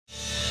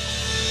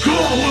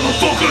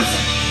Focus!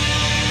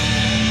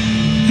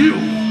 You!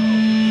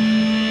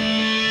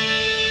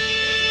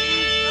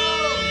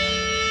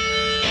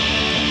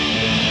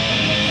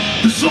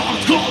 The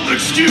song's called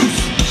Excuse.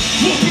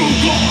 What you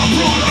call a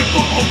product,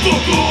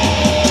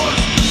 motherfuckers?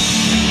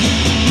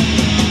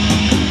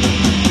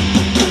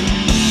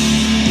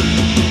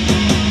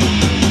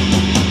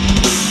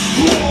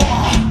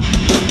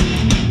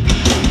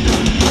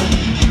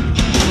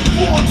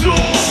 What's on?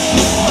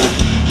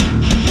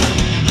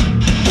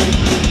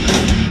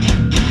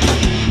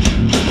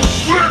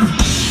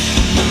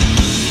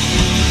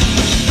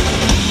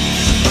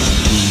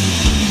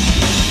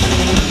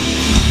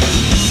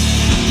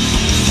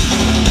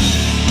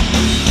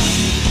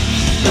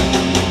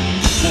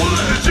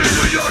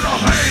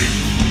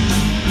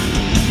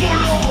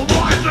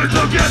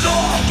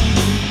 Together,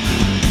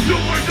 you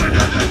waste an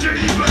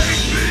energy,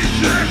 makes me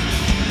sick.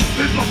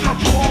 It's like a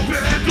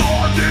puppet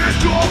on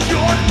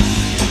destruction.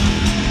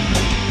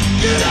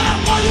 Get out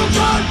while you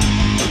can.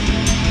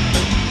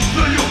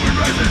 The human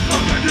race is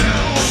fucking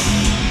ill.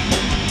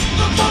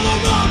 The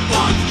follow-up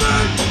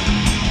punishment.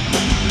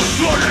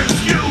 Your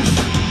excuse.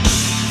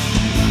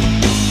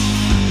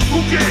 Who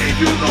gave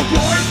you the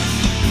right?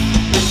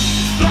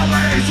 The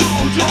way to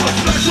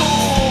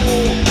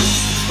judgmental.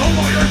 The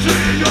way you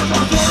see you're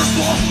the third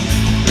boss.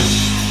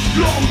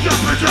 Go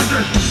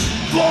represented.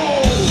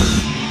 Follow.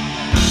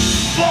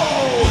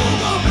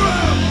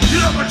 You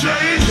never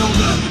change. You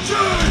never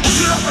change.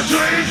 You never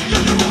change.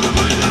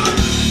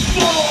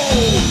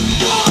 Follow.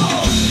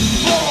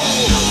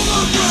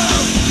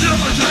 You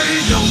never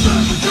change.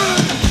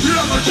 You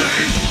never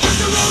change.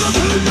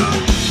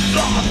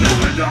 Stop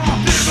living off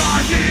these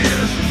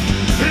ideas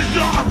and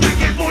stop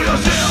thinking for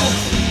yourself.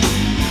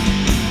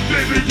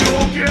 Maybe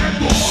you'll get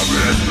more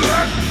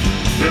respect.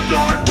 If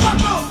not,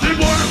 they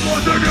want it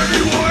more than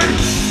anyway.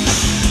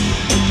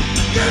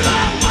 Get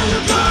out while you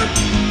can.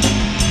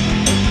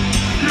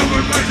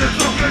 Human race is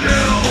fucking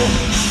ill.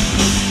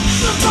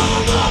 The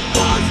follow-up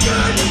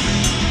basket.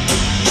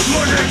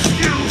 What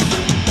excuse?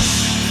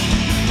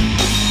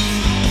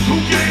 Who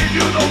gave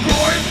you the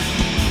right?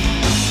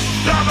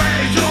 That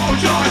made you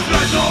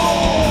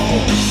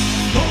judgmental.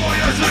 The way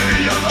you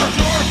see you're the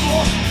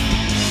surplus.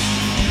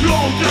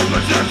 You're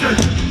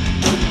dispossessed.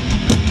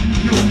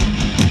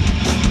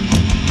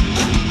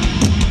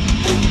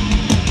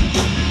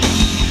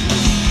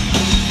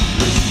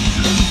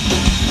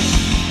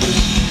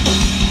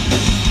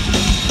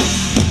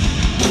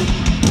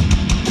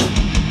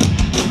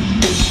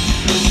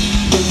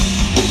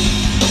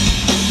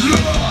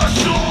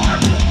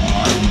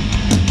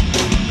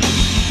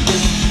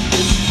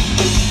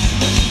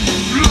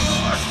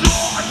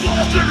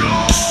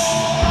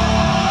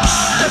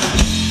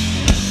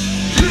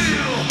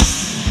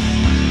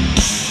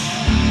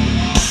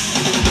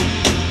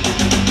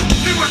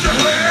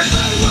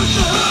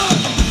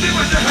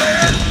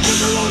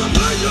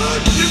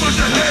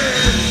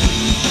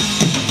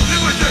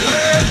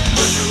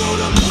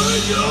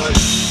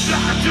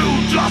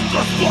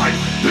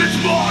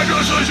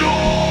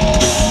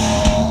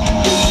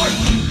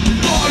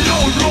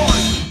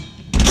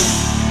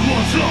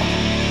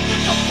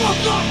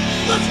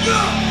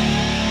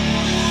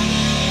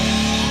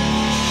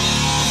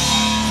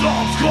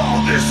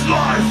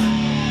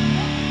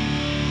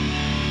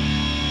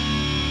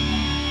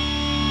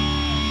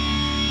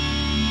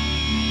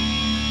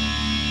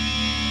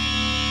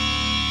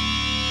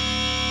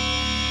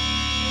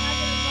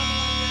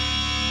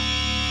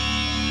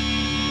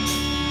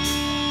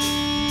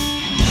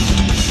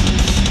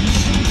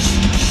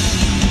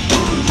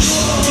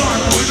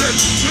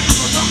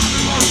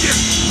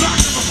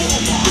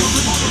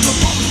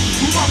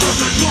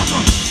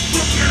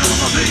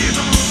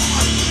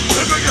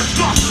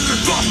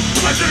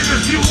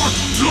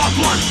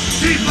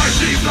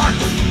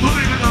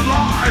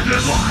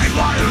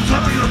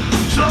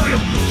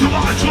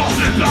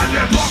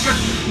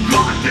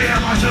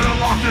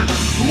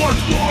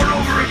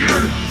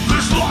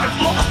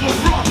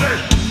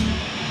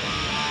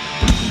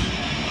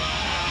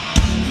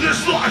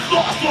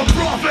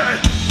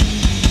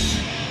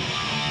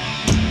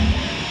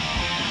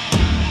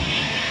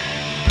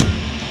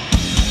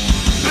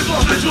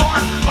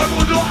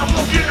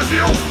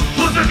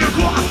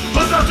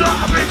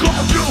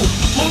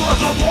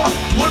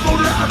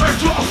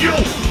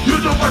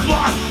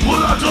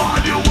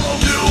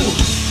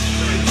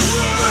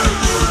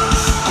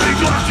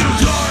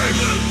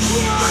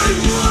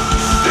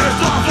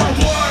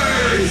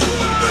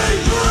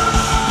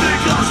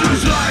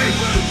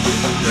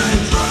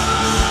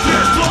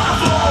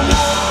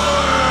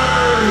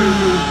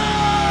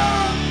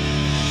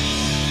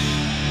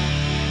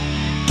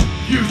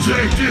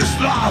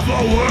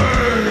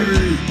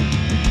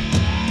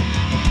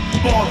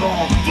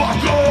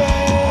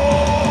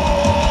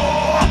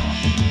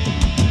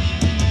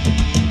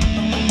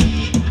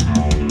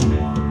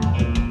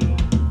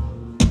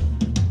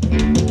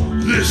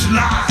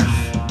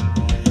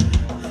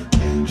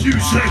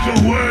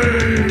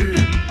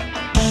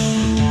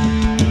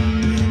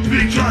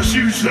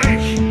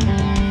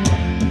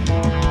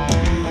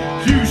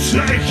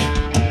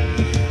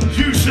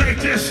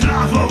 this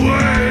life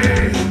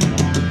away.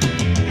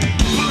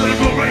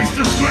 Political race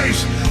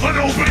disgrace, an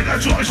open a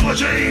choice for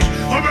change.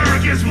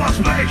 Americans must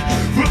make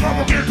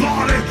Republican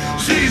Party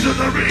season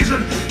the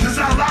reason. This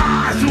our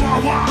lies to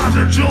our wives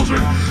and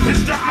children.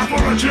 It's time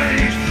for a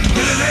change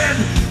and an end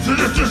to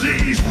this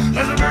disease.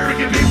 As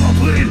American people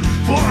plead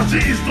for a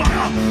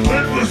ceasefire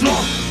and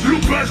result new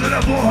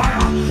president for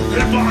hire.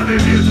 And finally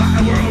the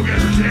entire world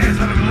gets a chance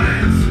at a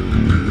glance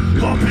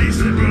for peace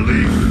and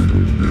relief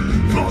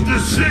from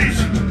deceit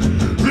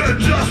and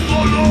just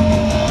for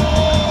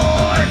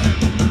Lord.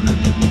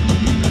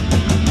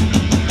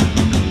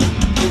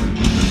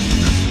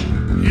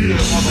 Yeah,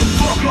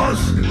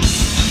 motherfuckers.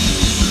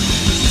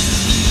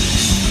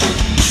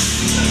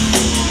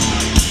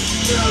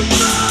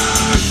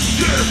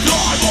 This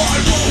time I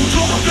won't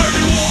trust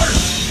anyone.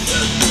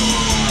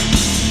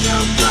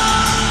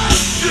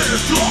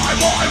 This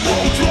time I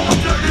won't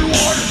trust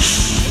anyone.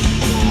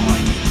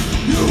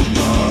 You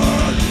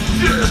man.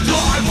 This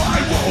time I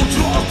won't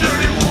trust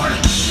anyone.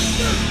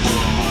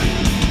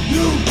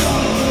 You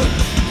man.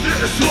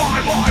 This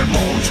time I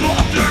won't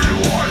trust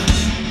anyone.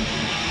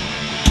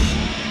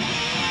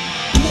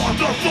 What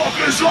the fuck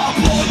is up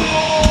on the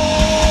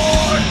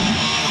line?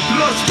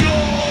 Let's go!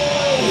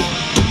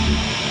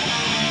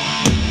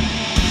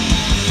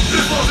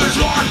 This was is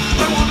on,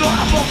 I will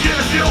not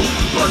forgive you.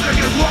 But they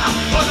can rock,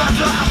 but that's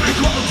not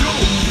because you.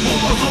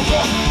 Almost a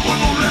walk, but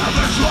will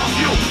never trust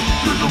you.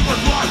 You do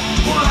what's right,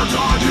 but a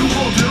time you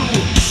will do.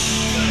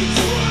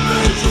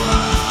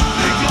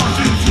 Because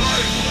you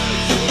take,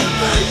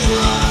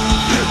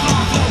 it's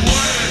not the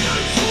way.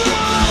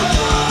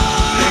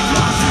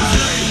 Because you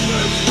take,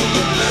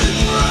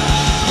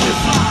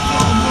 it's not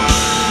the way.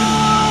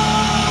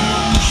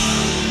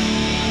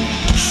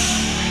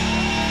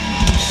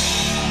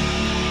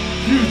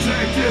 You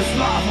take this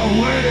life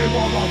away,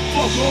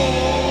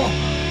 motherfucker.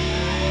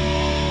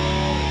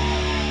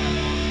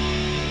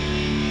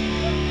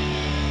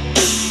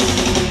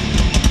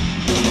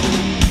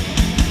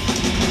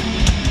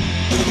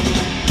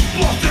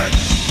 Fuck